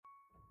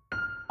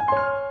Hey,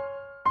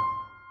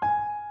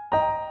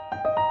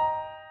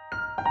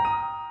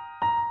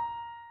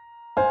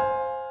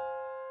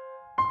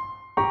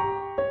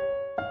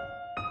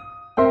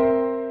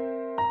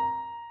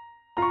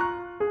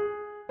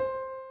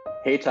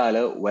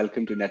 Tyler,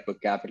 welcome to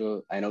Network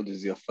Capital. I know this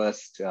is your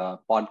first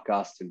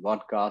podcast and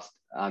podcast.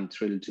 I'm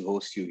thrilled to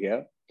host you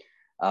here.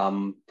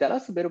 Tell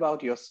us a bit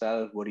about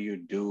yourself. What do you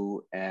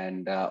do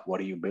and what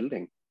are you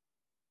building?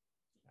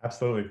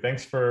 Absolutely.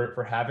 Thanks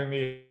for having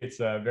me. It's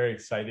very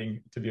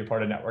exciting to be a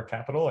part of Network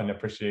Capital and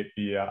appreciate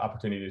the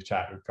opportunity to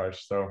chat with Karsh.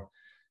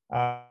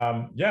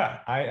 Yeah,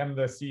 I am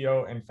the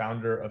CEO and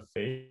founder of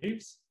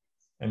Faves.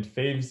 And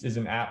Faves is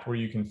an app where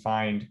you can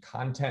find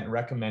content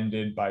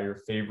recommended by your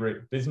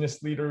favorite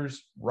business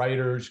leaders,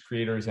 writers,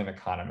 creators, and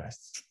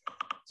economists.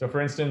 So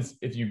for instance,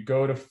 if you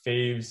go to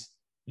Faves,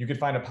 you could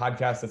find a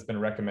podcast that's been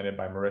recommended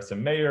by Marissa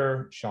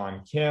Mayer,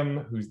 Sean Kim,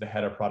 who's the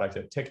head of product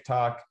at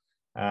TikTok,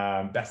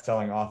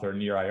 best-selling author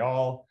Nir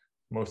Eyal,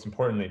 most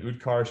importantly,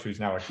 Utkarsh,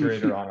 who's now a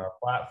curator on our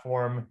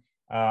platform,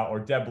 or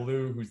Deb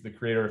Liu, who's the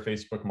creator of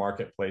Facebook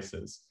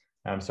Marketplaces.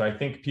 So I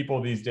think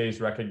people these days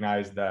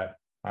recognize that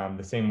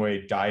the same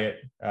way diet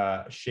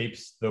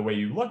shapes the way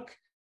you look,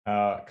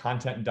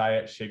 content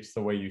diet shapes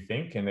the way you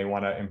think, and they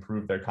want to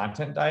improve their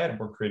content diet.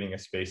 We're creating a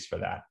space for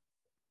that.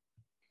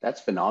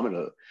 That's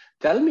phenomenal.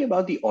 Tell me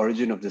about the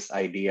origin of this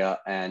idea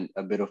and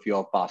a bit of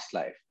your past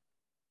life.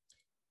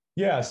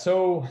 Yeah,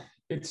 so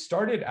it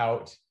started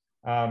out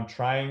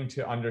trying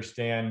to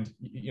understand,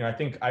 I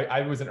think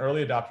I was an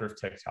early adopter of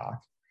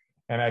TikTok.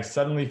 And I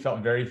suddenly felt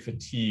very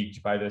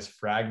fatigued by this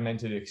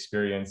fragmented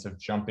experience of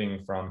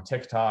jumping from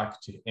TikTok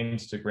to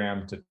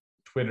Instagram to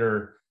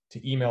Twitter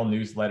to email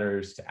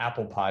newsletters to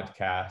Apple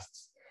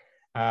Podcasts.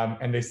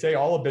 And they say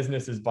all a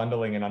business is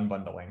bundling and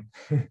unbundling.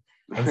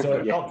 And so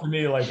it felt to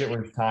me like it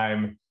was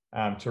time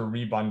to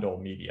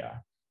rebundle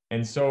media.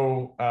 And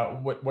so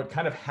what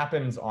kind of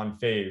happens on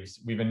Faves,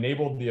 we've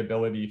enabled the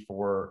ability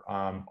for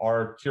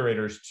our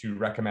curators to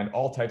recommend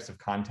all types of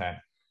content.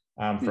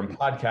 From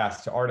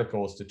podcasts to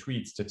articles to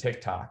tweets to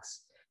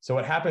TikToks. So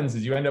what happens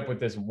is you end up with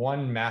this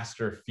one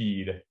master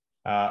feed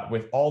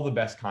with all the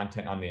best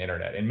content on the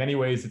internet. In many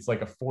ways, it's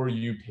like a For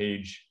You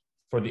page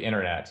for the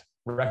internet,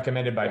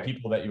 recommended by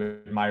people that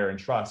you admire and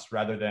trust,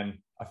 rather than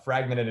a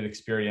fragmented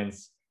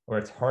experience where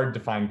it's hard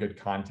to find good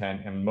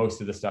content and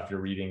most of the stuff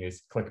you're reading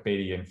is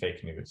clickbaity and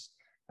fake news.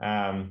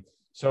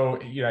 So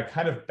I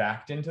kind of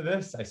backed into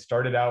this. I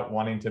started out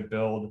wanting to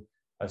build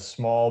a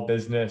small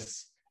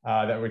business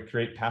that would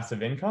create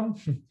passive income.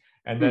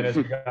 And then as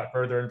we got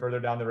further and further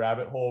down the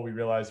rabbit hole, we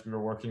realized we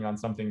were working on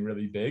something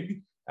really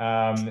big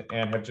and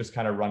have just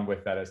kind of run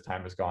with that as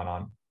time has gone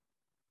on.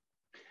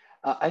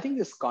 I think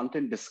this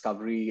content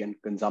discovery and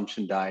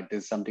consumption diet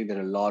is something that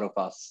a lot of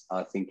us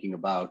are thinking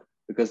about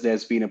because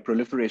there's been a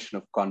proliferation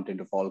of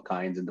content of all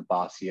kinds in the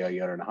past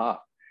year and a half.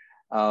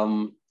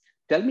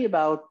 Tell me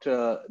about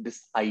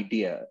this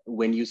idea.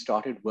 When you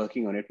started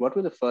working on it, what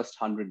were the first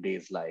 100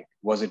 days like?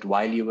 Was it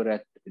while you were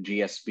at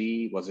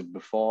GSB? Was it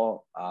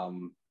before?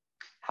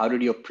 How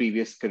did your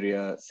previous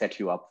career set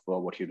you up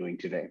for what you're doing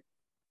today?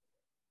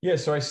 Yeah,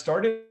 so I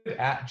started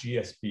at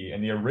GSB,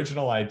 and the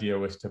original idea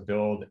was to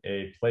build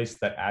a place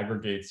that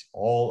aggregates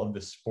all of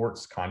the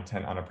sports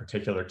content on a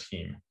particular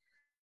team.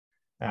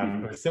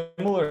 With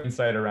similar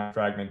insight around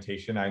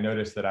fragmentation, I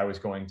noticed that I was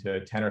going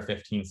to 10 or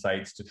 15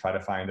 sites to try to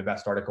find the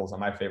best articles on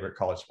my favorite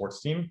college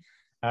sports team.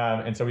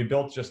 And so we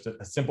built just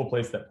a simple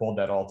place that pulled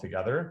that all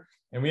together.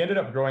 And we ended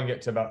up growing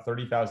it to about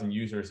 30,000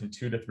 users in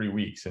 2 to 3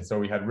 weeks. And so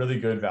we had really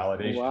good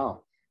validation.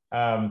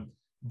 Wow.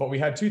 But we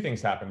had two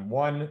things happen.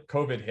 One,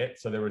 COVID hit,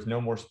 so there was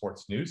no more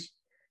sports news.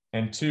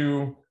 And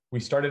two, we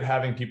started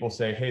having people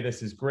say, hey,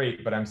 this is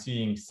great, but I'm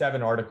seeing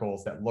 7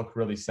 articles that look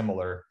really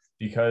similar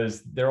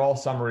because they're all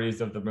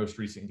summaries of the most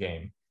recent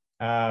game.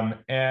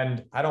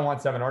 And I don't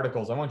want 7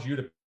 articles. I want you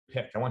to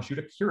pick. I want you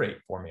to curate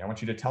for me. I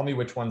want you to tell me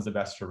which one's the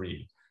best to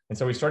read. And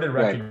so we started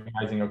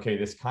recognizing, okay,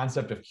 this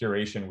concept of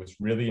curation was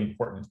really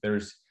important.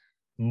 There's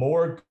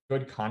more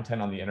good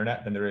content on the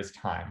internet than there is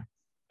time.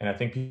 And I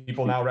think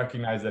people now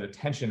recognize that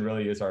attention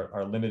really is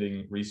our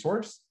limiting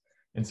resource.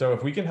 And so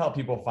if we can help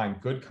people find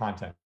good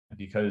content,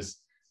 because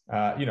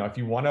if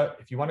you want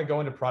to go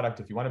into product,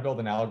 if you want to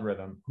build an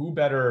algorithm, who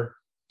better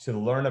to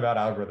learn about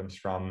algorithms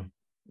from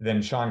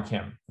than Sean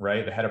Kim,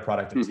 right? The head of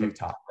product at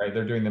TikTok, right?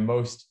 They're doing the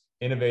most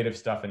innovative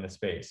stuff in the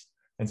space.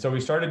 And so we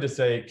started to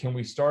say, can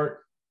we start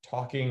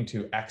talking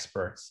to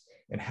experts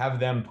and have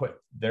them put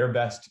their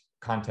best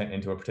content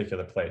into a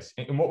particular place?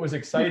 And what was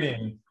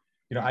exciting,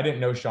 I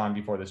didn't know Sean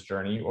before this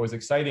journey. What was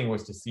exciting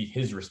was to see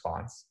his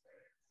response.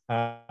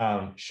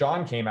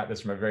 Sean came at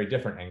this from a very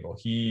different angle.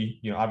 He,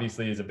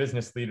 obviously is a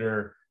business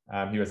leader.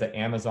 He was at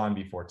Amazon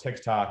before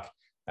TikTok.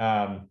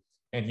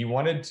 And he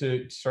wanted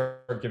to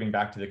start giving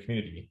back to the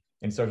community.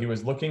 And so he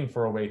was looking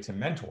for a way to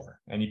mentor.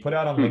 And he put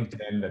out on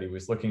LinkedIn that he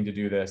was looking to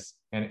do this.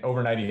 And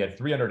overnight, he had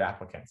 300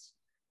 applicants.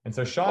 And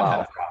so Sean had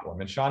a problem.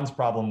 And Sean's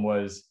problem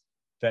was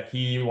that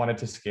he wanted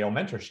to scale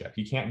mentorship.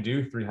 He can't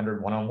do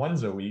 300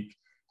 one-on-ones a week.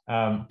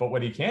 But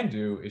what he can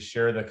do is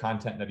share the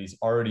content that he's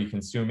already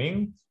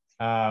consuming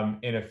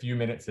in a few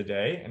minutes a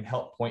day and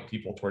help point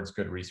people towards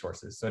good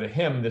resources. So to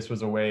him, this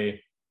was a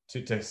way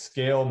to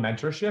scale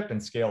mentorship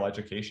and scale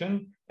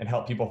education and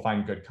help people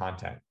find good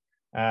content.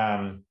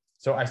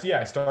 So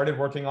I started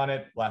working on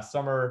it last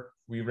summer.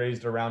 We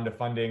raised a round of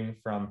funding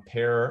from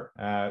Pear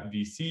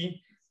VC,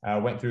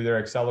 went through their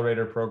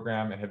accelerator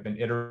program and have been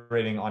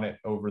iterating on it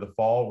over the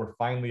fall. We're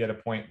finally at a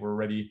point we're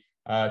ready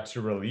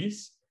to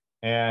release.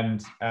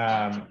 And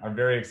I'm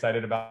very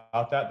excited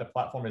about that. The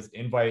platform is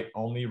invite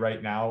only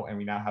right now, and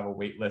we now have a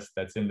wait list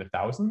that's in the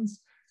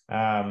thousands.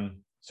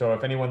 So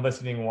if anyone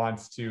listening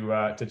wants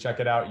to check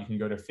it out, you can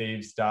go to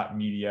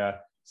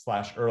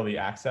faves.media/early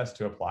access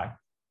to apply.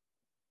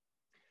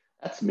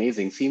 That's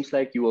amazing. Seems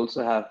like you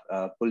also have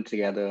pulled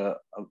together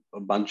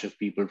a bunch of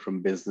people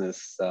from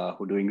business who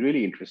are doing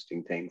really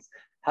interesting things.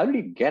 How did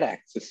you get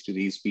access to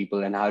these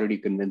people, and how did you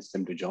convince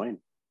them to join?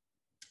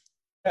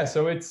 Yeah,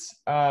 so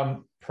it's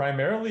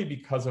primarily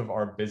because of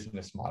our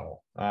business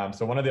model.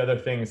 So one of the other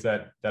things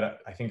that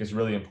I think is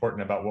really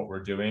important about what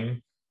we're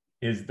doing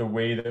is the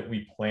way that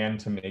we plan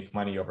to make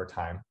money over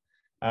time.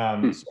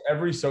 So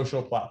every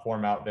social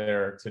platform out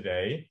there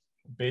today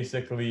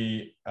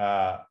basically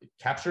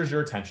captures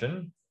your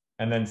attention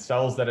and then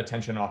sells that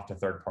attention off to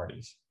third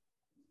parties,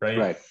 right?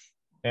 Right.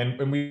 And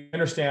when we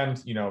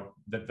understand,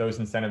 that those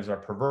incentives are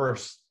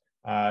perverse,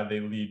 they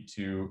lead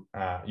to,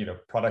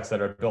 products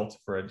that are built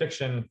for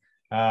addiction.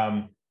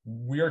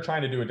 We are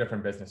trying to do a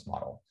different business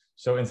model.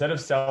 So instead of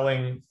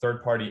selling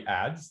third-party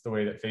ads the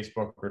way that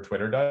Facebook or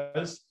Twitter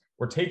does,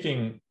 we're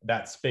taking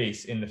that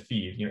space in the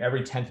feed.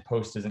 Every 10th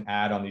post is an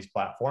ad on these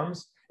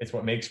platforms. It's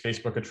what makes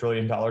Facebook a $1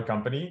 trillion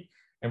company.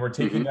 And we're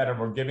taking that and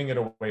we're giving it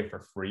away for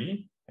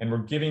free, and we're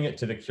giving it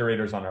to the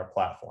curators on our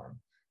platform.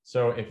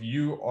 So if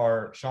you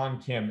are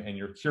Sean Kim and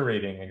you're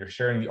curating and you're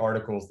sharing the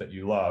articles that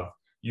you love,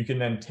 you can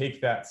then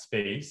take that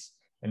space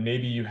and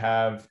maybe you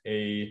have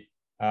a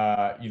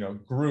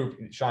group.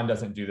 Sean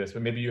doesn't do this,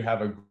 but maybe you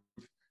have a group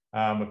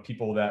of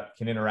people that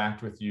can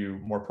interact with you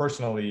more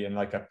personally in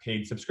like a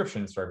paid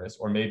subscription service,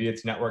 or maybe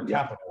it's network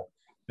capital.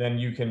 Then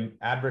you can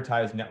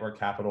advertise network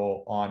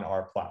capital on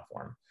our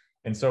platform.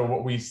 And so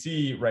what we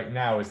see right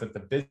now is that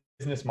the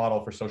business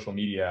model for social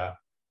media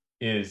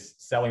is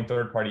selling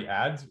third-party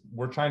ads.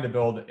 We're trying to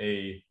build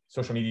a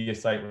social media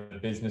site where the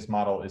business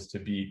model is to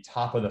be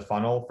top of the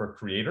funnel for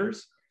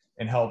creators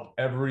and help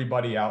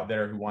everybody out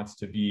there who wants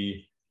to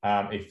be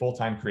a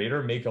full-time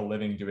creator make a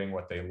living doing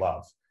what they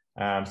love.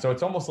 So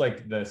it's almost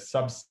like the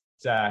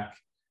Substack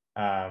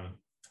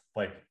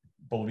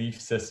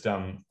belief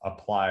system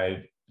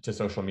applied to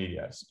social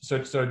media.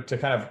 So to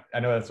kind of,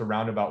 I know that's a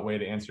roundabout way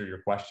to answer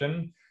your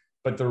question,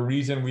 but the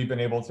reason we've been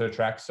able to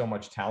attract so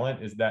much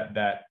talent is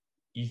that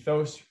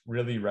ethos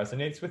really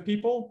resonates with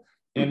people.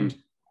 And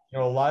a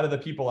lot of the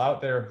people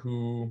out there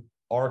who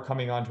are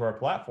coming onto our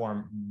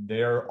platform,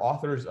 they're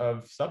authors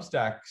of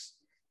Substacks.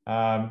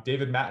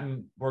 David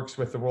Matten works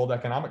with the World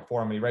Economic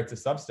Forum and he writes a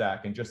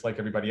Substack, and just like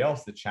everybody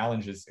else, the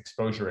challenge is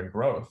exposure and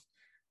growth.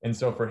 And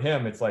so for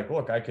him, it's like,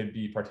 look, I could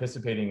be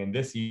participating in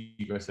this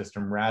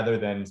ecosystem rather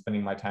than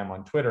spending my time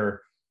on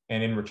Twitter.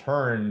 And in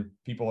return,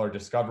 people are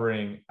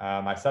discovering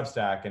my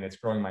Substack and it's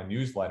growing my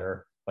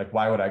newsletter. Like,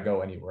 why would I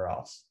go anywhere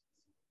else?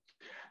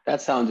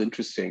 That sounds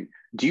interesting.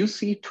 Do you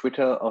see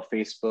Twitter or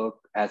Facebook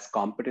as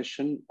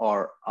competition,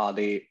 or are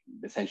they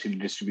essentially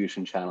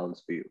distribution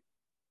channels for you?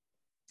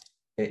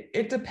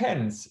 It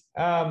depends.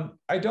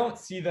 I don't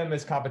see them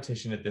as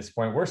competition at this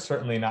point. We're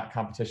certainly not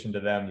competition to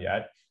them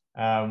yet.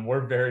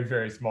 We're very,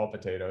 very small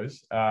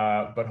potatoes,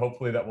 but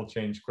hopefully that will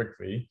change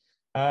quickly.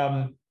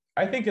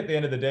 I think at the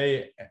end of the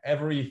day,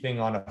 everything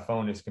on a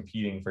phone is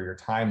competing for your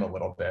time a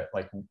little bit.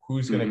 Like,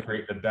 who's going to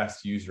create the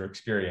best user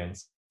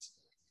experience?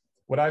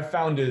 What I've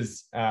found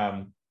is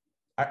I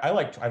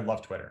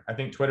love Twitter. I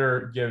think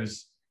Twitter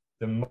gives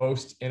the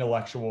most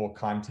intellectual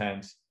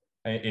content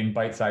in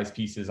bite-sized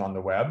pieces on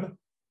the web.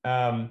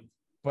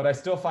 But I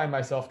still find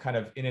myself kind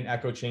of in an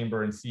echo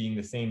chamber and seeing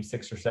the same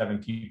 6 or 7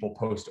 people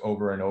post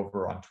over and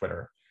over on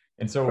Twitter.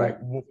 And so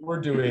what we're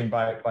doing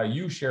by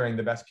you sharing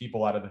the best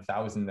people out of the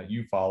 1,000 that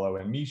you follow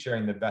and me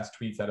sharing the best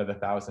tweets out of the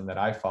 1,000 that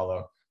I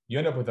follow, you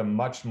end up with a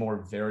much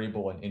more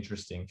variable and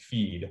interesting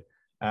feed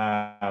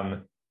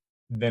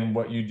than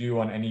what you do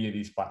on any of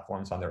these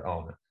platforms on their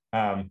own.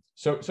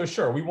 So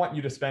sure, we want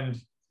you to spend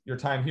your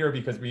time here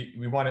because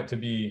we want it to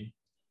be,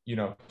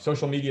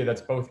 social media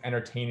that's both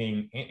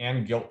entertaining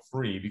and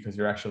guilt-free because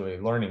you're actually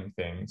learning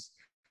things.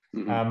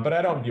 But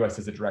I don't view us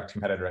as a direct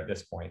competitor at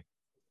this point.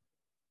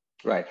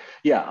 Right.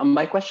 Yeah.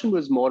 My question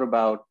was more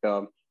about,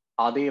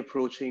 are they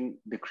approaching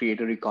the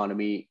creator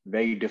economy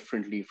very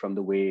differently from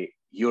the way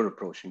you're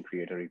approaching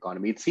creator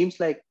economy? It seems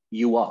like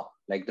you are.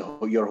 Like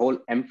your whole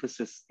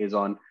emphasis is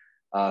on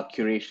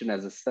curation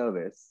as a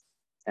service.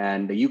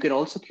 And you can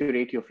also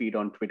curate your feed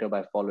on Twitter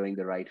by following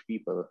the right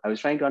people. I was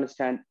trying to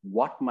understand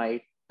what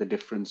might the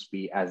difference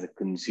be as a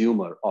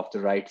consumer of the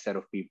right set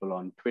of people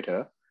on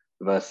Twitter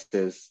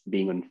versus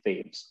being on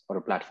Faves or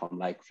a platform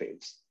like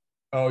Faves.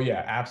 Oh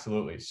yeah,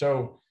 absolutely.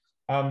 So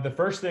the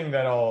first thing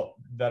that I'll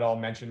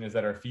mention is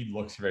that our feed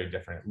looks very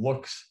different. It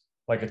looks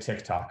like a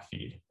TikTok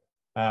feed.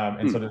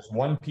 And so there's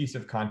one piece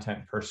of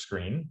content per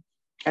screen.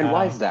 And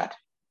why is that?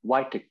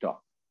 Why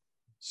TikTok?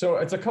 So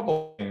it's a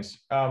couple of things.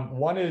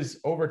 One is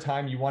over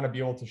time, you want to be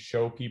able to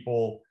show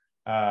people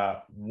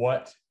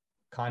what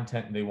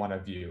content they want to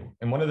view.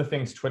 And one of the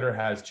things Twitter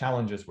has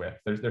challenges with,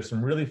 there's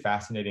some really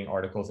fascinating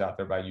articles out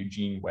there by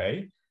Eugene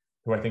Wei,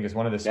 who I think is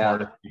one of the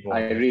smartest people.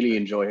 I really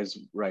enjoy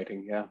his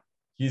writing. Yeah.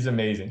 He's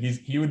amazing.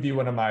 He would be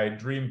one of my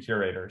dream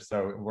curators.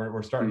 So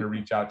we're starting to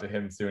reach out to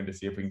him soon to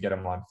see if we can get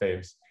him on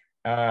Faves.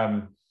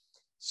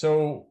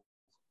 So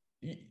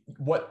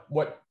what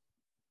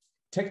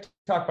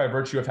TikTok, by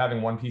virtue of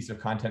having one piece of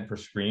content per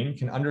screen,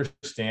 can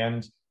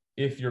understand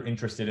if you're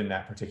interested in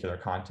that particular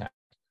content.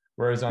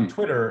 Whereas on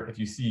Twitter, if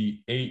you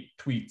see 8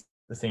 tweets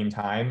at the same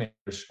time and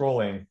you're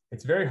scrolling,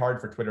 it's very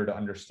hard for Twitter to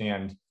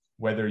understand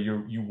whether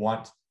you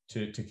want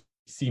to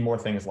see more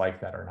things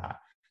like that or not.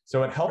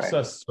 So it helps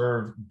us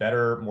serve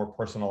better, more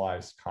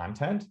personalized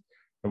content.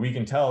 But we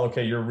can tell,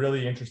 okay, you're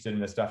really interested in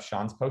the stuff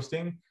Sean's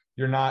posting.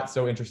 You're not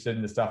so interested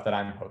in the stuff that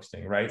I'm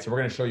posting, right? So we're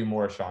going to show you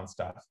more of Sean's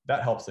stuff.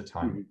 That helps a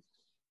ton.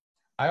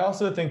 I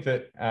also think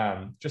that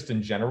just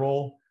in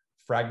general,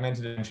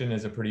 fragmented attention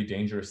is a pretty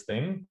dangerous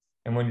thing.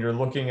 And when you're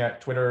looking at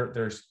Twitter,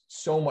 there's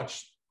so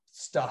much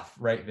stuff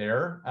right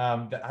there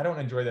that I don't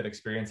enjoy that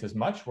experience as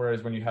much.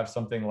 Whereas when you have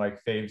something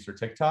like Faves or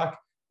TikTok,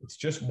 it's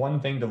just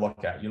one thing to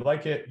look at. You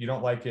like it, you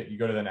don't like it, you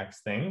go to the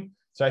next thing.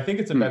 So I think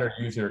it's a better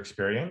user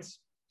experience.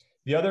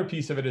 The other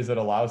piece of it is it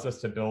allows us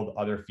to build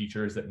other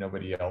features that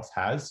nobody else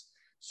has.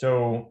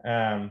 So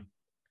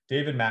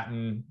David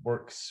Matten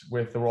works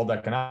with the World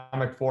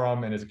Economic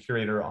Forum and is a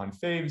curator on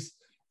Faves.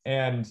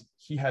 And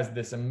he has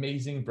this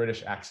amazing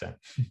British accent.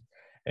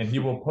 And he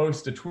will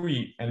post a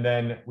tweet, and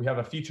then we have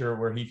a feature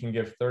where he can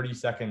give 30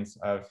 seconds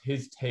of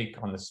his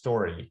take on the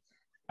story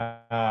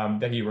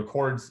that he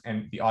records,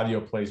 and the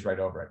audio plays right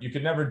over it. You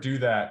could never do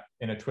that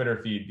in a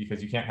Twitter feed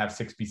because you can't have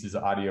 6 pieces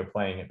of audio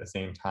playing at the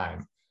same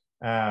time.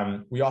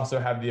 We also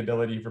have the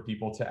ability for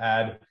people to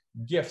add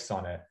GIFs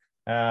on it.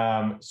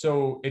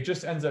 So it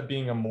just ends up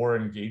being a more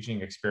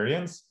engaging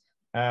experience.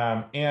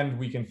 And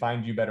we can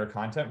find you better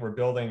content. We're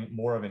building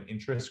more of an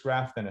interest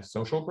graph than a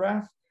social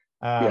graph.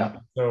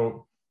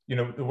 So,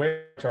 the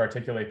way to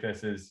articulate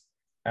this is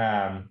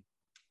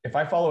if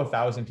I follow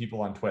 1,000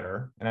 people on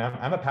Twitter, and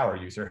I'm a power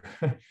user,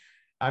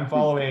 I'm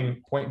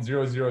following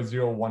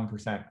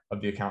 0.0001%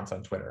 of the accounts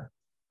on Twitter,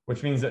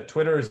 which means that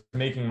Twitter is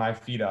making my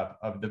feed up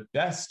of the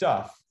best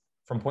stuff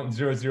from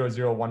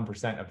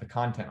 0.0001% of the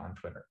content on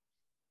Twitter.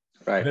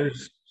 Right.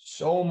 There's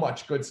so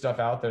much good stuff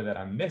out there that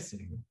I'm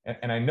missing.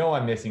 And I know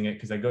I'm missing it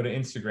because I go to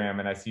Instagram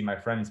and I see my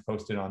friends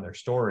posted on their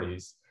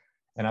stories.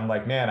 And I'm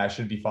like, man, I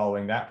should be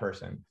following that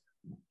person.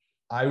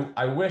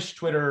 I wish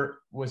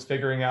Twitter was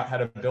figuring out how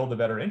to build a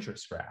better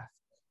interest graph.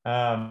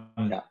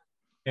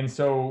 And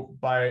so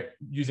by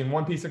using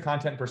one piece of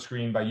content per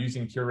screen, by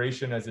using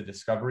curation as a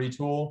discovery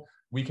tool,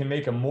 we can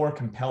make a more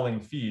compelling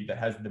feed that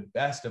has the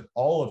best of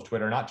all of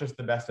Twitter, not just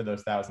the best of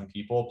those 1,000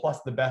 people,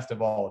 plus the best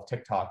of all of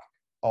TikTok,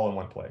 all in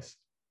one place.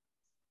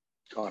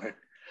 Got it.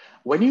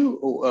 When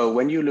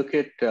you look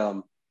at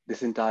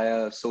this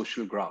entire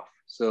social graph,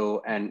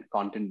 and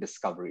content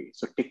discovery,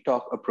 so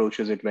TikTok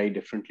approaches it very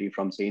differently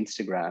from, say,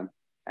 Instagram,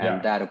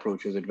 and that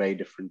approaches it very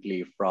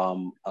differently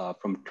from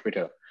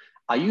Twitter.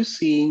 Are you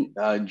seeing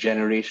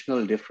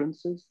generational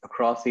differences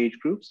across age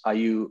groups? Are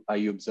you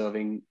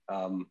observing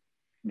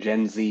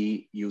Gen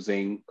Z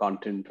using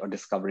content or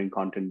discovering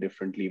content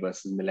differently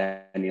versus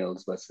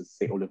millennials versus,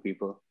 say, older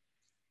people?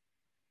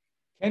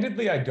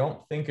 Candidly, I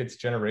don't think it's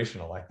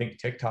generational. I think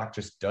TikTok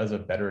just does a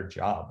better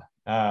job.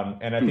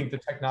 And I think the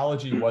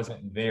technology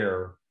wasn't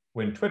there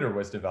when Twitter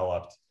was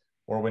developed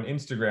or when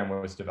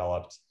Instagram was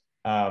developed.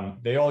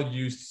 They all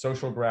used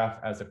social graph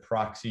as a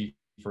proxy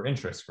for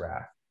interest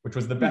graph, which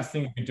was the best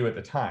thing you could do at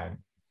the time.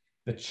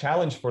 The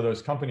challenge for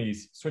those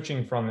companies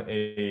switching from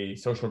a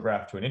social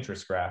graph to an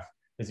interest graph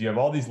is you have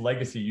all these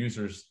legacy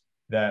users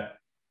that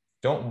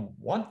don't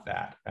want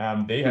that.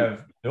 They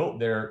have built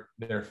their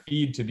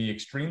feed to be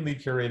extremely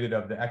curated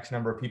of the X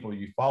number of people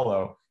you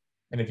follow.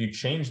 And if you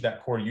change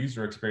that core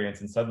user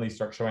experience and suddenly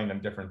start showing them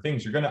different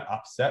things, you're going to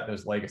upset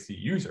those legacy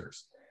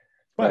users.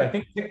 But I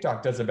think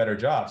TikTok does a better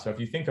job. So if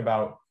you think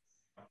about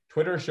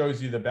Twitter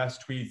shows you the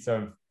best tweets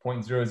of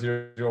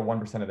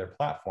 0.0001% of their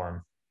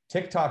platform,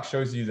 TikTok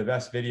shows you the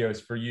best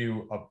videos for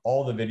you of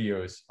all the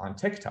videos on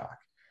TikTok.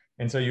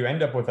 And so you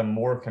end up with a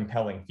more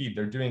compelling feed.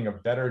 They're doing a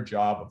better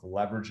job of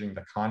leveraging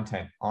the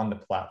content on the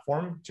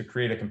platform to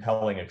create a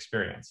compelling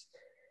experience.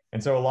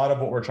 And so a lot of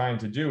what we're trying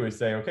to do is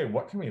say, okay,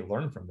 what can we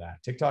learn from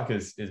that? TikTok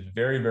is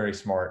very, very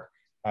smart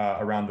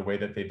around the way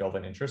that they build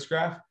an interest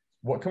graph.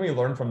 What can we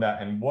learn from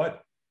that? And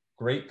what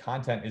great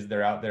content is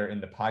there out there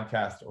in the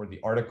podcast or the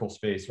article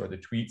space or the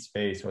tweet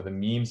space or the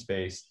meme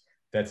space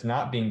that's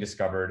not being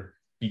discovered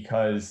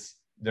because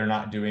they're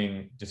not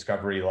doing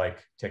discovery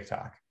like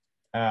TikTok?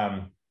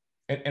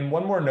 And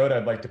one more note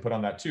I'd like to put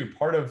on that too,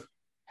 part of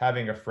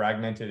having a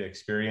fragmented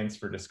experience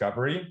for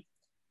discovery,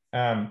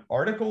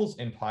 articles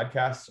and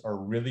podcasts are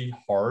really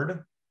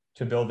hard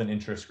to build an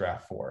interest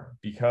graph for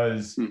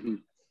because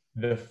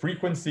the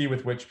frequency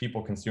with which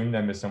people consume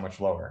them is so much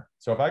lower.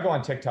 So if I go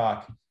on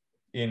TikTok,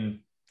 in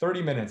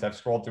 30 minutes, I've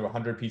scrolled through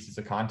 100 pieces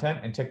of content,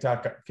 and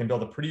TikTok can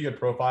build a pretty good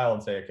profile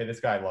and say, okay, this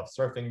guy loves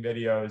surfing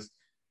videos.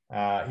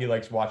 He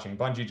likes watching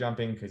bungee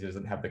jumping because he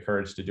doesn't have the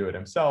courage to do it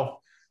himself.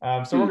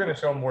 So we're going to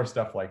show more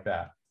stuff like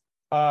that.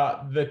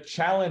 The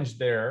challenge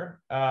there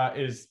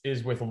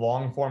is with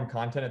long form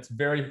content. It's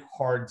very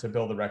hard to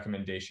build a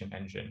recommendation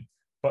engine,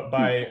 but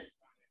by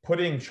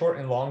putting short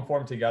and long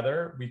form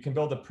together, we can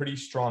build a pretty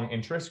strong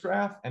interest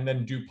graph and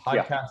then do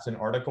podcast and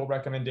article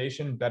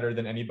recommendation better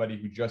than anybody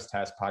who just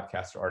has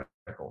podcast or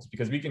articles,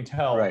 because we can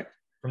tell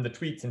from the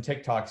tweets and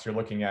TikToks you're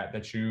looking at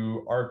that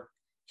you are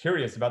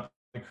curious about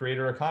the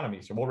creator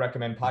economy. So we'll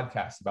recommend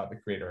podcasts about the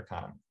creator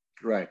economy.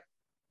 Right.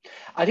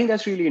 I think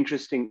that's really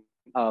interesting.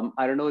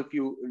 I don't know if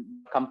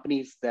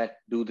companies that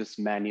do this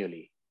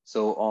manually.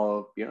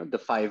 So, the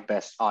 5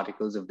 best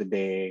articles of the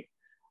day.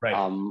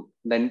 Right.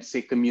 Then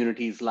say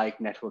communities like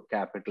Network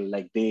Capital,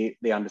 like they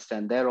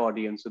understand their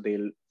audience, so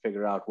they'll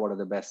figure out what are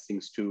the best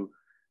things to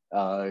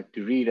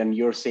read. And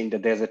you're saying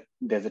that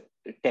there's a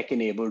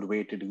tech-enabled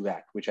way to do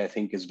that, which I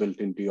think is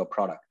built into your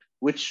product,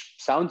 which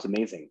sounds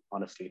amazing,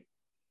 honestly.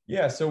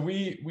 Yeah. So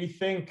we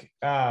think,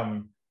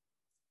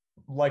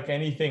 like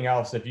anything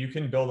else, if you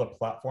can build a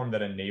platform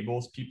that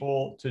enables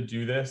people to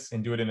do this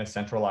and do it in a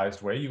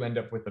centralized way, you end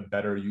up with a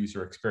better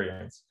user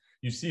experience.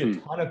 You see a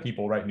ton of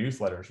people write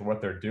newsletters where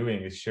what they're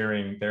doing is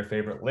sharing their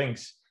favorite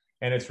links.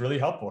 And it's really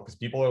helpful because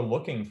people are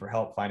looking for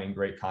help finding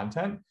great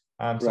content.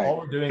 So all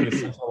we're doing is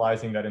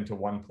centralizing that into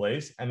one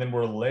place. And then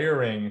we're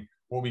layering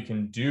what we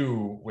can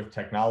do with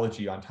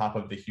technology on top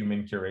of the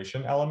human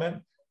curation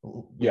element.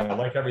 You know,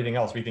 like everything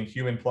else, we think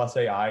human plus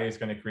AI is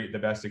going to create the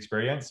best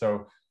experience.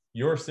 So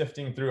you're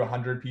sifting through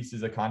 100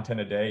 pieces of content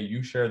a day,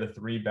 you share the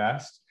 3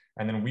 best,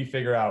 and then we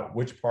figure out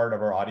which part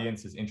of our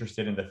audience is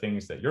interested in the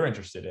things that you're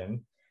interested in.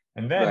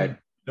 And then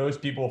those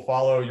people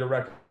follow your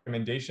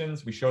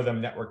recommendations. We show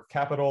them Network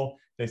Capital.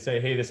 They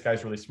say, hey, this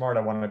guy's really smart.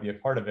 I want to be a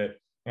part of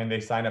it. And they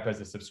sign up as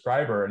a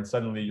subscriber. And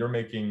suddenly you're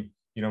making,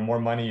 more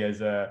money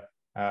as a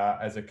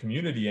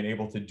community and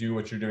able to do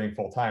what you're doing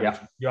full time, which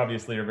you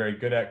obviously are very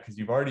good at because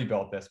you've already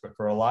built this. But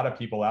for a lot of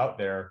people out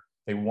there,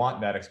 they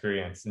want that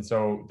experience. And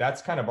so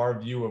that's kind of our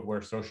view of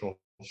where social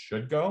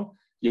should go.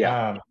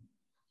 And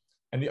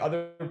the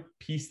other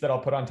piece that I'll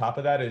put on top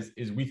of that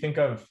is we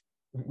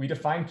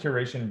define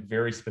curation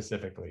very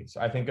specifically.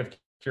 So I think of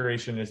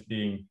curation as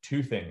being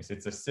 2 things.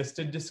 It's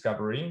assisted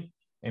discovery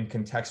and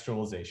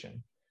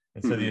contextualization.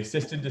 And so the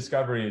assisted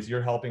discovery is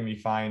you're helping me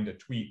find a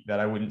tweet that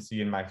I wouldn't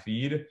see in my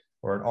feed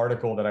or an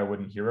article that I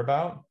wouldn't hear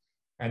about.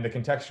 And the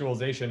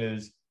contextualization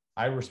is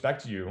I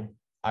respect you.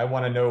 I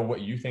want to know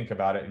what you think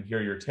about it and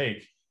hear your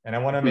take. And I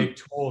want to make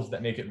tools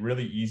that make it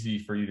really easy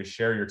for you to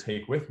share your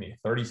take with me.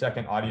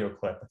 30-second audio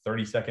clip, a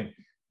 30-second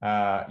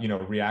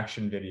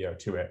reaction video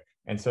to it.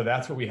 And so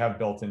that's what we have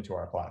built into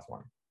our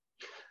platform.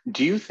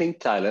 Do you think,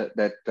 Tyler,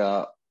 that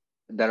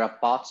there are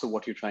parts of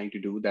what you're trying to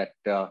do that,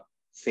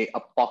 say, a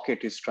Pocket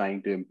is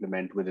trying to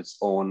implement with its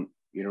own,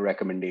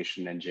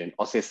 recommendation engine,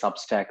 or say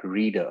Substack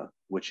Reader,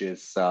 which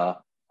is,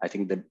 I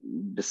think, the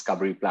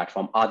discovery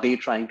platform? Are they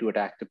trying to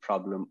attack the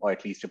problem, or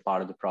at least a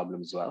part of the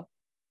problem as well?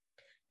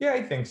 Yeah,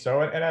 I think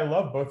so. And I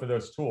love both of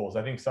those tools.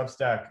 I think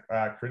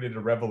Substack created a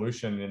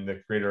revolution in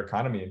the creator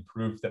economy and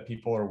proved that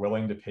people are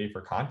willing to pay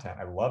for content.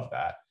 I love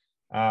that.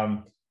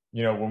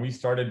 When we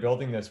started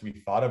building this, we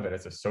thought of it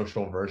as a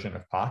social version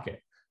of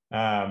Pocket.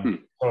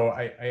 So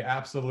I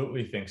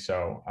absolutely think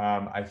so.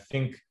 I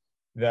think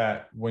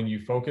that when you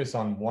focus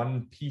on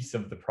one piece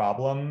of the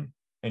problem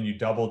and you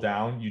double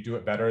down, you do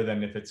it better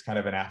than if it's kind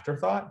of an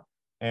afterthought.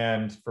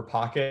 And for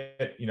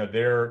Pocket,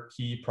 their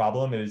key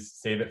problem is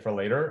save it for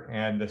later.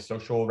 And the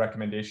social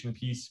recommendation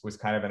piece was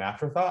kind of an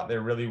afterthought. They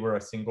really were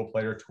a single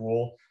player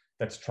tool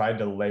that's tried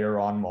to layer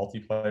on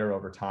multiplayer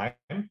over time.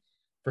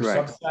 For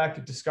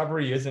Substack,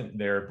 discovery isn't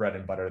their bread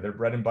and butter. Their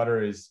bread and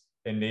butter is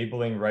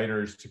enabling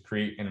writers to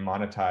create and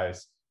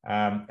monetize.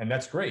 And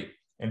that's great.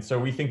 And so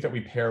we think that we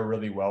pair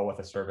really well with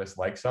a service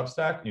like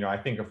Substack. I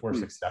think if we're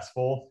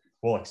successful,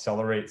 we'll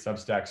accelerate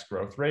Substack's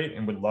growth rate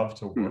and would love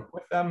to work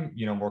with them,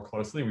 more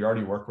closely. We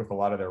already work with a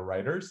lot of their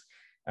writers.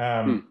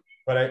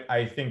 But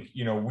I think,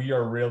 we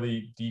are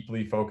really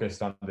deeply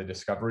focused on the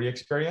discovery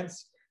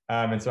experience.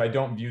 And so I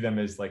don't view them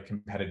as like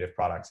competitive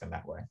products in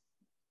that way.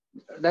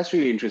 That's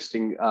really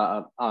interesting.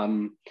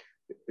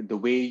 The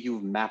way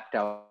you've mapped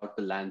out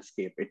the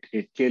landscape,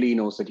 it clearly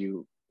knows that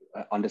you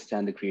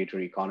understand the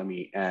creator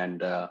economy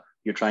and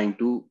you're trying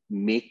to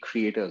make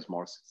creators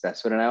more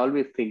successful. And I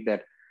always think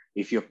that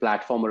if your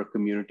platform or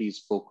community is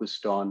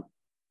focused on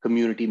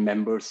community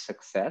members'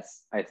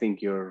 success, I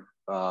think you're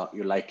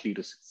likely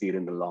to succeed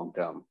in the long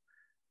term.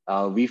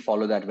 We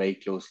follow that very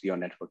closely on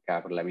Network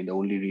Capital. I mean, the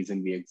only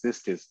reason we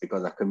exist is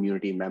because our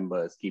community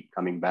members keep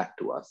coming back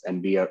to us,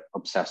 and we are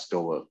obsessed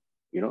over,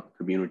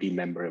 community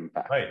member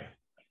impact.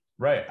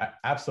 Right.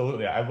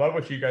 Absolutely. I love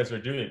what you guys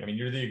are doing. I mean,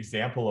 you're the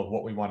example of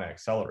what we want to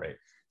accelerate.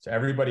 So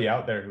everybody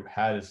out there who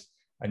has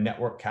a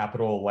Network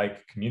Capital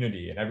like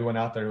community, and everyone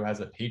out there who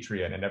has a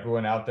Patreon, and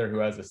everyone out there who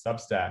has a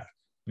Substack,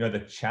 The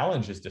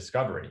challenge is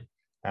discovery.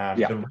 Yeah.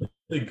 The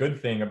really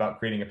good thing about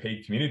creating a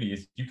paid community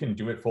is you can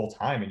do it full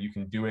time, and you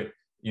can do it,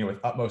 with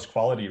utmost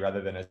quality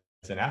rather than as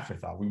an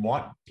afterthought. We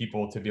want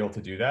people to be able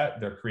to do that.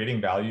 They're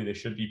creating value. They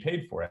should be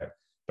paid for it.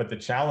 But the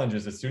challenge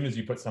is, as soon as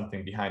you put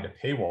something behind a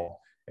paywall,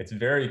 it's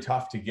very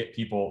tough to get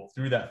people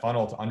through that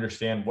funnel to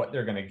understand what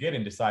they're going to get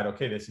and decide,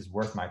 okay, this is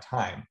worth my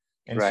time.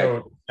 And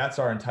so that's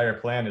our entire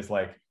plan, is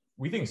like,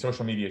 we think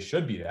social media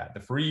should be that.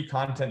 The free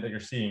content that you're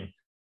seeing,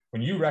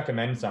 when you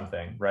recommend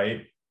something,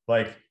 right?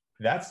 Like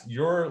that's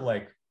your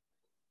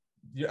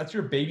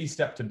baby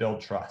step to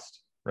build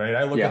trust, right?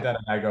 I look at that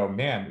and I go,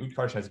 man,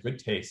 Utkarsh has good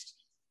taste,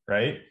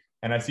 right?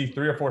 And I see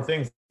 3 or 4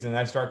 things and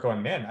I start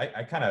going, man,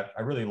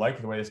 I really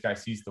like the way this guy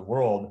sees the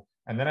world.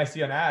 And then I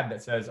see an ad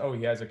that says, oh,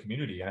 he has a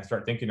community. And I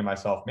start thinking to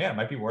myself, man, it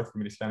might be worth for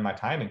me to spend my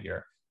time in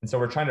here. And so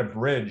we're trying to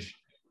bridge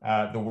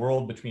the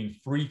world between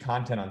free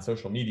content on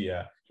social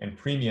media and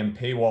premium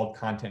paywalled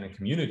content and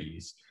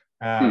communities.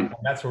 And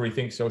that's where we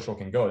think social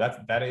can go.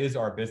 That is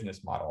our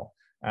business model.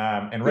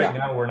 And right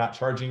now we're not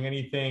charging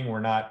anything.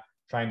 We're not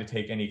trying to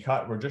take any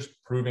cut. We're just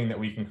proving that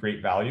we can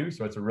create value.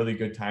 So it's a really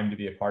good time to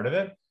be a part of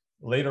it.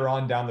 Later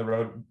on down the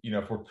road,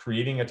 if we're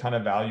creating a ton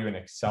of value and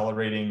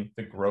accelerating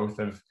the growth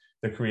of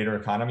the creator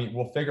economy,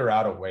 we'll figure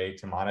out a way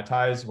to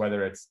monetize,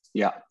 whether it's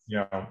the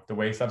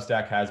way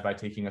Substack has by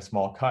taking a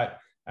small cut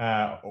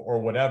or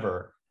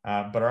whatever.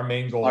 But our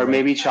main goal, or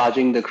maybe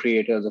charging the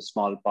creators a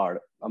small part,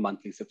 a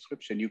monthly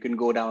subscription. You can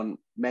go down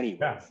many ways.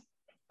 Yeah,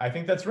 I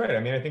think that's right. I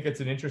mean, I think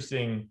it's an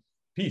interesting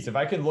piece. If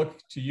I can look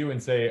to you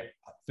and say,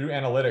 through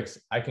analytics,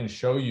 I can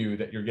show you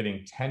that you're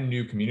getting 10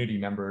 new community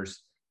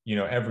members,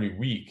 every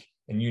week,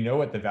 and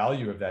what the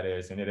value of that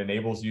is, and it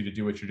enables you to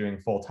do what you're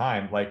doing full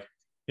time. Like,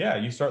 yeah,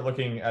 you start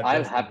looking at.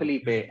 I'll happily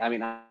pay. I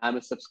mean, I'm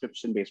a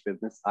subscription-based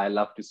business. I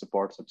love to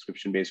support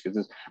subscription-based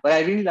business, but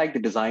I really like the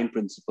design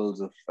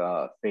principles of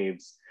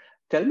Faves.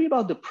 Tell me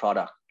about the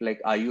product. Like,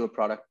 are you a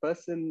product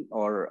person,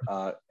 or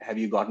have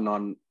you gotten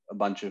on a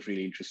bunch of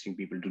really interesting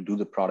people to do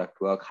the product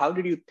work? How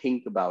did you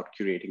think about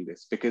curating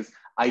this? Because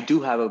I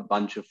do have a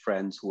bunch of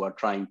friends who are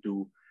trying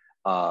to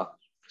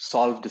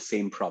solve the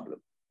same problem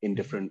in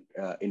different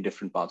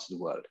parts of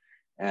the world,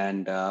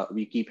 and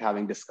we keep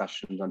having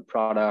discussions on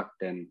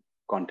product and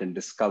content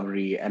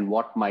discovery and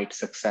what might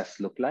success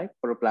look like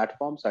for a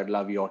platform. So I'd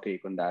love your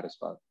take on that as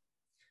well.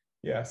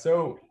 Yeah.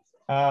 So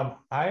I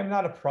am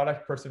not a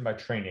product person by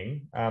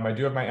training. I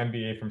do have my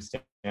MBA from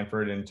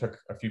Stanford and took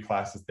a few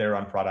classes there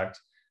on product.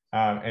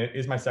 And it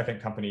is my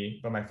second company,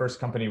 but my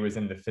first company was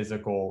in the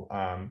physical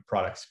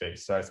product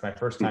space. So it's my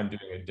first time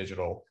doing a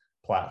digital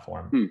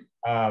platform.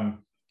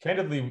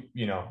 Candidly,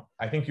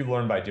 I think you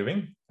learn by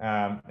doing.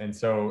 And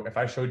so if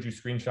I showed you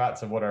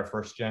screenshots of what our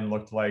first gen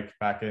looked like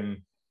back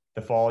in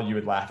the fall, you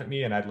would laugh at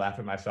me and I'd laugh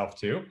at myself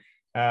too.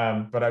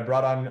 But I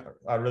brought on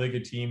a really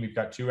good team. We've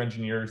got 2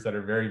 engineers that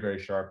are very, very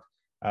sharp.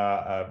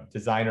 A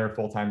designer,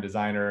 full-time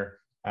designer.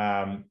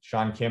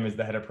 Sean Kim is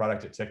the head of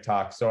product at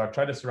TikTok. So I've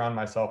tried to surround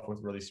myself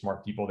with really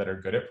smart people that are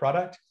good at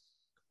product.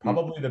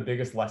 Probably the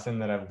biggest lesson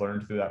that I've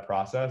learned through that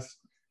process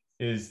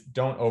is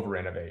don't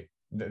over-innovate.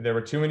 There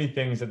were too many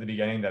things at the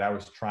beginning that I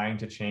was trying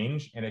to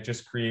change, and it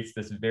just creates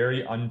this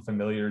very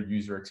unfamiliar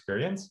user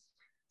experience.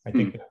 I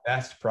think the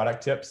best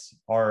product tips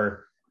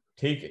are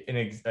take an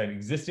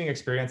existing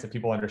experience that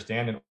people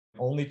understand and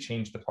only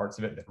change the parts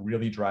of it that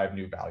really drive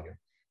new value.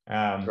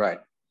 Right.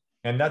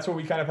 And that's what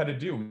we kind of had to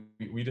do.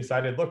 We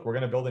decided, look, we're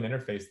going to build an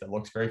interface that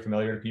looks very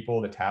familiar to people.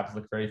 The tabs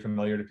look very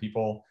familiar to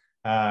people.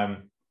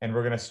 And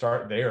we're going to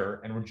start there.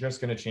 And we're just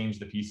going to change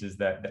the pieces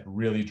that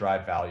really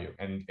drive value.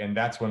 And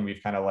that's when we've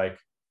kind of like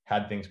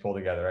had things pull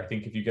together. I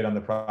think if you get on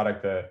the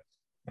product, the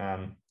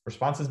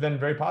response has been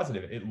very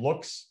positive. It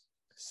looks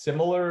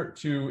similar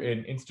to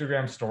an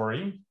Instagram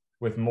story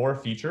with more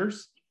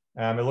features.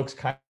 It looks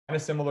kind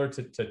of similar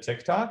to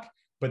TikTok,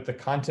 but the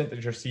content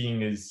that you're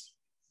seeing is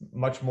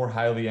much more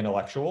highly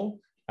intellectual.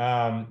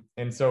 And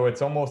so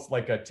it's almost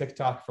like a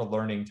TikTok for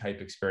learning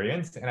type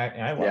experience. And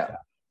I love that.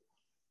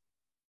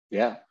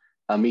 Yeah,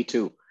 me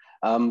too.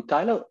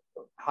 Tyler,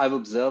 I've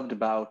observed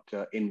about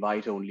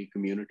invite-only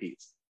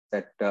communities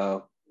that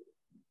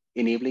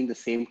enabling the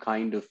same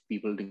kind of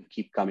people to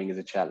keep coming is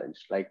a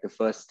challenge. Like the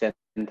first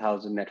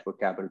 10,000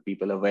 network capital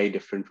people are very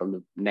different from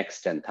the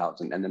next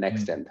 10,000 and the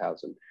next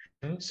 10,000.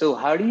 So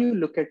how do you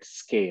look at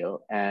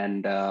scale,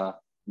 and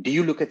do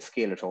you look at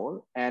scale at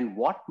all? And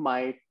what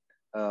might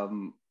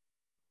Faves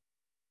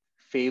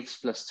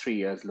plus 3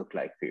 years look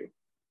like for you?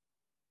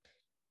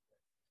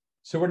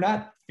 So we're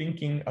not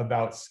thinking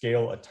about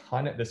scale a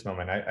ton at this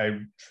moment.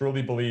 I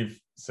truly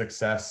believe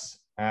success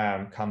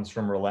comes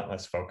from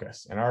relentless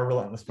focus. And our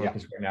relentless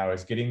focus right now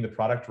is getting the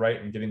product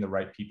right and getting the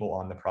right people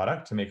on the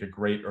product to make a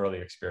great early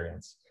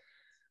experience.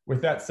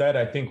 With that said,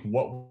 I think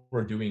what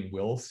we're doing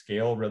will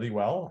scale really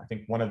well. I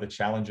think one of the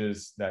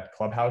challenges that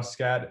Clubhouse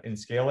had in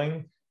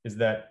scaling is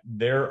that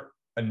their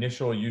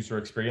initial user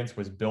experience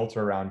was built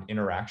around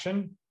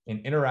interaction,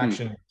 and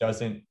interaction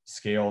doesn't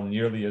scale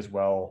nearly as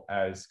well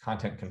as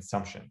content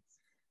consumption.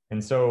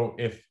 And so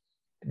if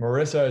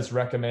Marissa is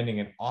recommending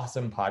an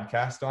awesome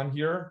podcast on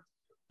here,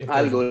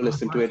 I'll go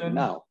listen to it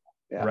now.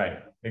 Yeah. Right.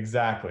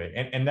 Exactly.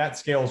 And that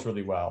scales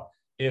really well.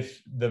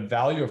 If the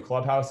value of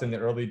Clubhouse in the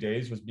early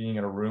days was being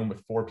in a room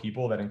with 4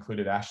 people that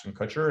included Ashton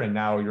Kutcher, and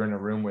now you're in a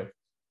room with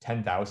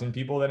 10,000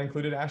 people that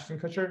included Ashton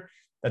Kutcher,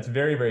 that's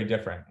very, very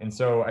different. And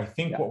so I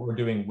think what we're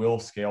doing will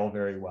scale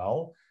very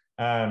well.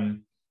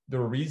 The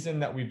reason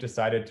that we've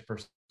decided to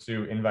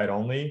pursue invite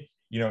only,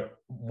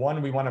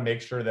 one, we want to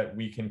make sure that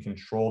we can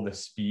control the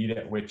speed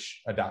at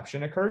which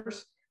adoption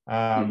occurs,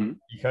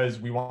 because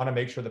we want to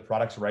make sure the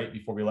product's right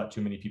before we let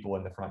too many people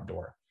in the front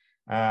door.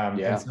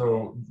 And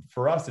so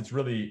for us, it's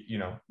really,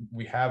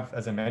 we have,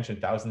 as I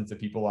mentioned, thousands of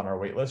people on our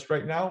wait list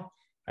right now.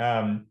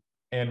 And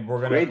we're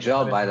going to— Great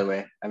job, by the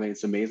way. I mean,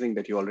 it's amazing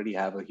that you already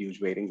have a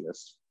huge waiting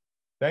list.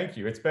 Thank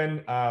you. It's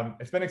been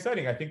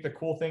exciting. I think the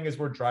cool thing is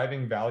we're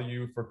driving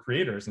value for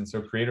creators. And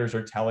so creators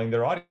are telling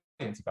their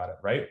audience about it,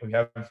 right? We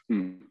have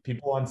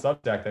people on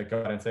Substack that go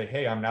out and say,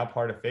 hey, I'm now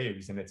part of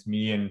Faves. And it's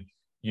me and,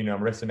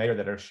 Marissa Mayer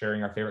that are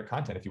sharing our favorite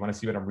content. If you want to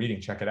see what I'm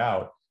reading, check it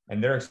out.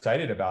 And they're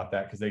excited about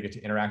that because they get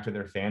to interact with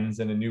their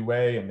fans in a new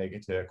way and they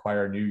get to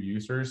acquire new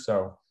users.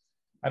 So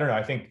I don't know.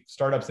 I think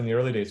startups in the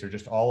early days are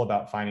just all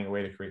about finding a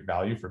way to create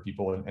value for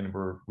people. And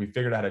we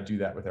figured out how to do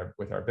that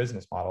with our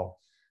business model.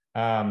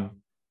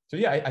 So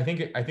yeah, I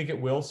think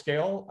it will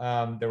scale.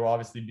 There will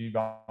obviously be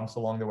bumps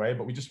along the way,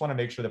 but we just want to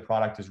make sure the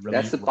product is really—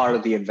 That's the part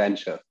of the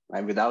adventure.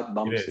 Right? Without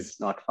bumps, it's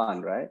not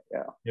fun, right?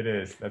 Yeah. It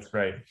is. That's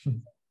right.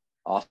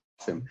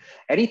 Awesome.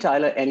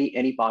 Tyler,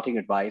 any parting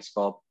advice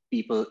for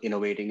people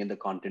innovating in the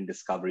content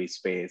discovery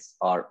space,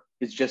 or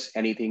is just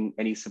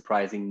any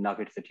surprising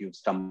nuggets that you've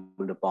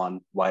stumbled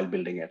upon while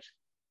building it?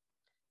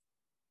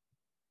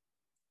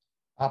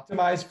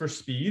 Optimize for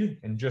speed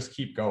and just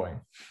keep going.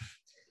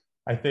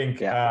 I think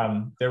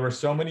there were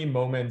so many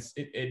moments.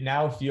 It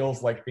now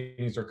feels like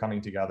things are coming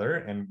together,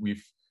 and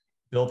we've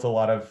built a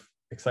lot of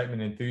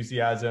excitement,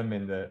 enthusiasm,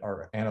 and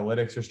our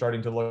analytics are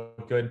starting to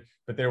look good.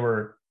 But there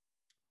were,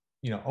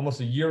 almost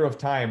a year of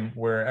time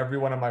where every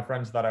one of my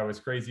friends thought I was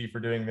crazy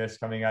for doing this,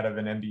 coming out of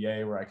an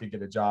MBA where I could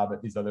get a job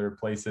at these other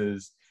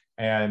places,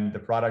 and the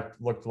product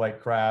looked like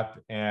crap,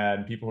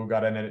 and people who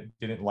got in it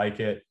didn't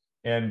like it.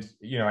 And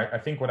I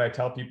think what I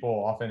tell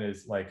people often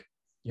is like,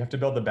 you have to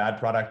build the bad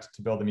product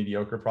to build a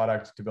mediocre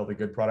product, to build a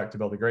good product, to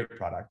build a great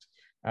product.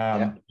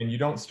 And you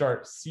don't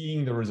start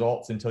seeing the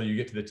results until you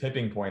get to the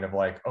tipping point of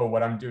like, oh,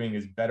 what I'm doing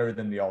is better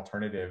than the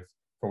alternative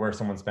for where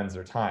someone spends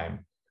their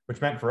time,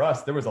 which meant for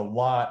us, there was a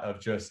lot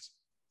of just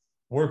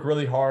work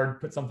really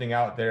hard, put something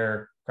out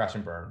there, crash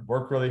and burn,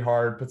 work really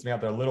hard, put something out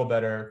there a little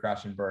better,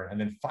 crash and burn. And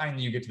then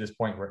finally you get to this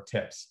point where it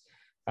tips.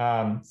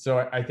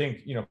 So I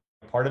think,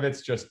 part of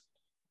it's just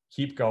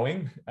keep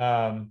going.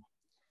 I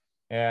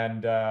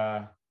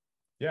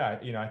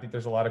think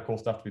there's a lot of cool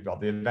stuff to be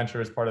built. The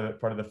adventure is part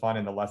of the fun,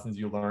 and the lessons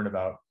you learn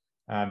about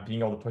being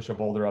able to push a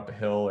boulder up a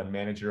hill and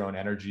manage your own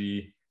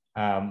energy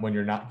when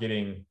you're not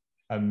getting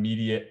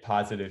immediate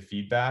positive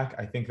feedback.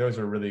 I think those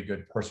are really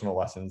good personal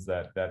lessons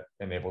that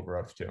enable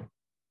growth too.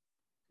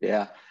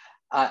 Yeah,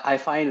 I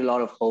find a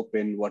lot of hope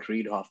in what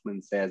Reid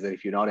Hoffman says, that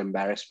if you're not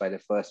embarrassed by the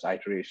first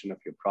iteration of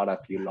your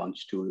product, you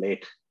launch too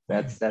late.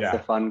 That's a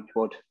fun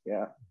quote.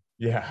 Yeah.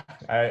 Yeah,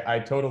 I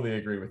totally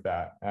agree with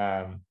that.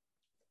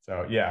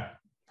 So yeah.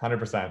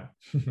 100%.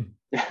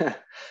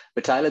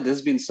 But Tyler, this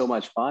has been so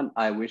much fun.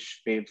 I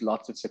wish Faves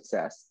lots of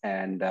success.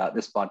 And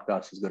this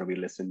podcast is going to be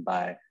listened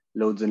by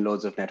loads and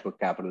loads of Network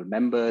Capital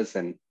members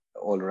and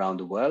all around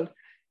the world.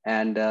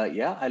 And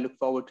I look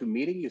forward to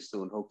meeting you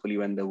soon. Hopefully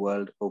when the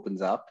world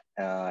opens up,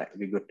 it'll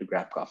be good to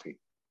grab coffee.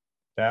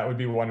 That would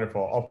be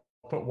wonderful. I'll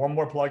put one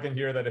more plug in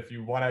here that if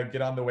you want to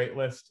get on the wait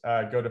list,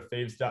 go to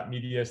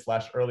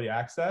faves.media/early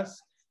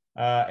access.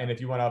 And if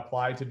you want to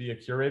apply to be a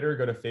curator,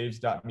 go to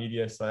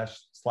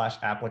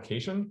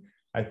faves.media/application.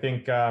 I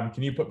think,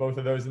 can you put both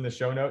of those in the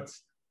show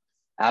notes?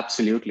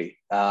 Absolutely.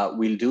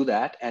 We'll do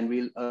that. And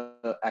we'll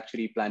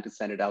actually plan to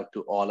send it out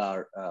to all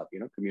our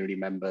community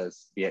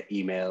members via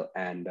email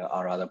and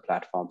our other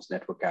platforms,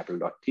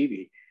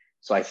 networkcapital.tv.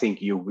 So I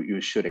think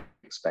you should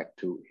expect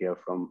to hear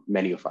from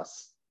many of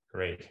us.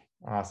 Great.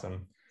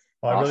 Awesome.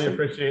 Well, I really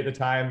appreciate the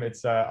time.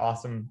 It's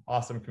an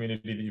awesome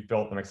community that you've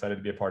built. I'm excited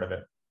to be a part of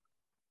it.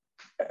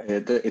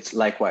 It's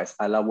likewise.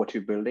 I love what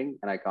you're building,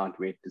 and I can't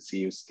wait to see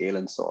you scale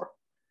and soar.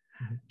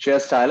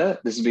 Cheers, Tyler.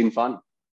 This has been fun.